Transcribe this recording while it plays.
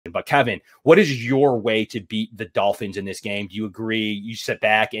season. But Kevin, what is your way to beat the Dolphins in this game? Do you agree you sit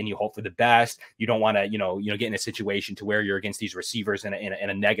back and you hope for the best? You don't want to, get in a situation to where you're against these receivers in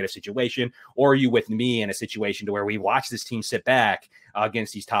a negative situation, or are you with me in a situation to where we watch this team sit back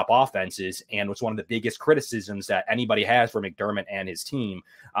against these top offenses? And what's one of the biggest criticisms that anybody has for McDermott and his team?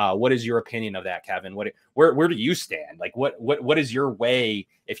 What is your opinion of that, Kevin? Where do you stand? Like, what is your way?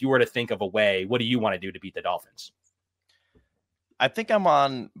 If you were to think of a way, what do you want to do to beat the Dolphins? I think I'm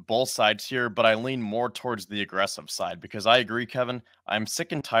on both sides here, but I lean more towards the aggressive side because I agree, Kevin. I'm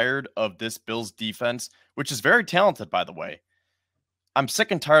sick and tired of this Bills defense, which is very talented, by the way. I'm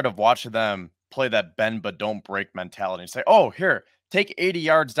sick and tired of watching them play that bend but don't break mentality and say, oh, here, take 80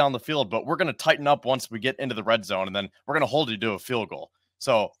 yards down the field, but we're going to tighten up once we get into the red zone, and then we're going to hold you to a field goal.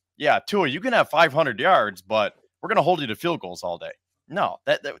 So, yeah, Tua, you can have 500 yards, but we're going to hold you to field goals all day. No,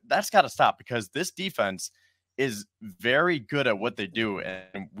 that's got to stop because this defense is very good at what they do,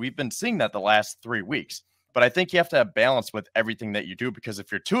 and we've been seeing that the last 3 weeks. But I think you have to have balance with everything that you do because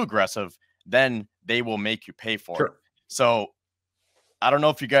if you're too aggressive, then they will make you pay for it. So I don't know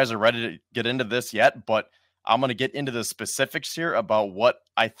if you guys are ready to get into this yet, but I'm going to get into the specifics here about what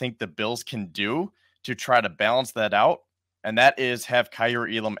I think the Bills can do to try to balance that out. And that is have Kaiir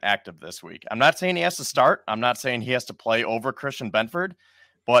Elam active this week. I'm not saying he has to start. I'm not saying he has to play over Christian Benford,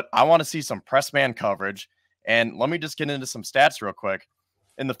 but I want to see some press man coverage. And let me just get into some stats real quick.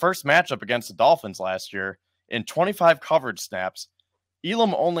 In the first matchup against the Dolphins last year, in 25 coverage snaps,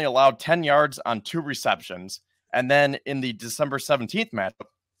 Elam only allowed 10 yards on 2 receptions. And then in the December 17th matchup,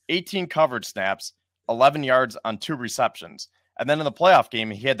 18 coverage snaps, 11 yards on 2 receptions. And then in the playoff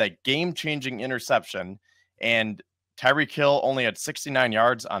game, he had that game-changing interception, and Tyreek Hill only had 69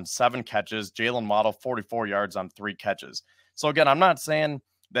 yards on 7 catches. Jalen Waddle, 44 yards on 3 catches. So again, I'm not saying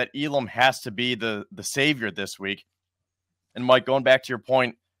that Elam has to be the savior this week. And Mike, going back to your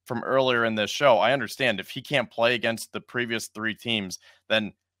point from earlier in this show, I understand if he can't play against the previous 3 teams,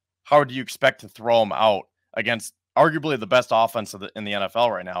 then how do you expect to throw him out against arguably the best offense in the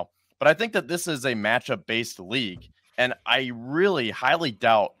NFL right now? But I think that this is a matchup-based league, and I really highly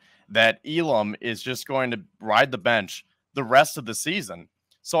doubt that Elam is just going to ride the bench the rest of the season.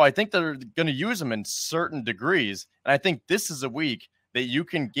 So I think they're going to use him in certain degrees, and I think this is a week that you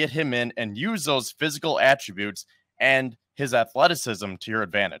can get him in and use those physical attributes and his athleticism to your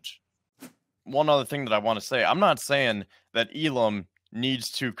advantage. One other thing that I want to say, I'm not saying that Elam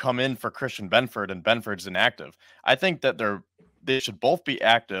needs to come in for Christian Benford and Benford's inactive. I think that they should both be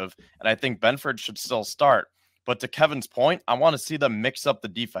active, and I think Benford should still start. But to Kevin's point, I want to see them mix up the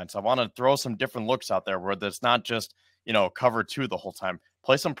defense. I want to throw some different looks out there where it's not just, cover 2 the whole time.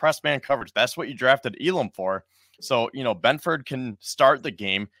 Play some press man coverage. That's what you drafted Elam for. So, Benford can start the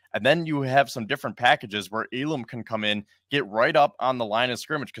game, and then you have some different packages where Elam can come in, get right up on the line of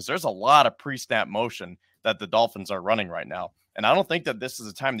scrimmage, because there's a lot of pre-snap motion that the Dolphins are running right now. And I don't think that this is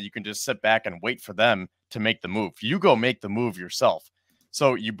a time that you can just sit back and wait for them to make the move. You go make the move yourself.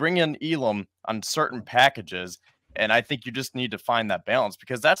 So you bring in Elam on certain packages, and I think you just need to find that balance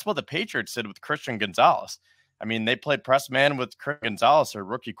because that's what the Patriots did with Christian Gonzalez. I mean, they played press man with Christian Gonzalez, a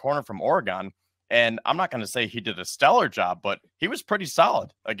rookie corner from Oregon, and I'm not going to say he did a stellar job, but he was pretty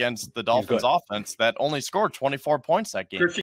solid against the Dolphins offense that only scored 24 points that game.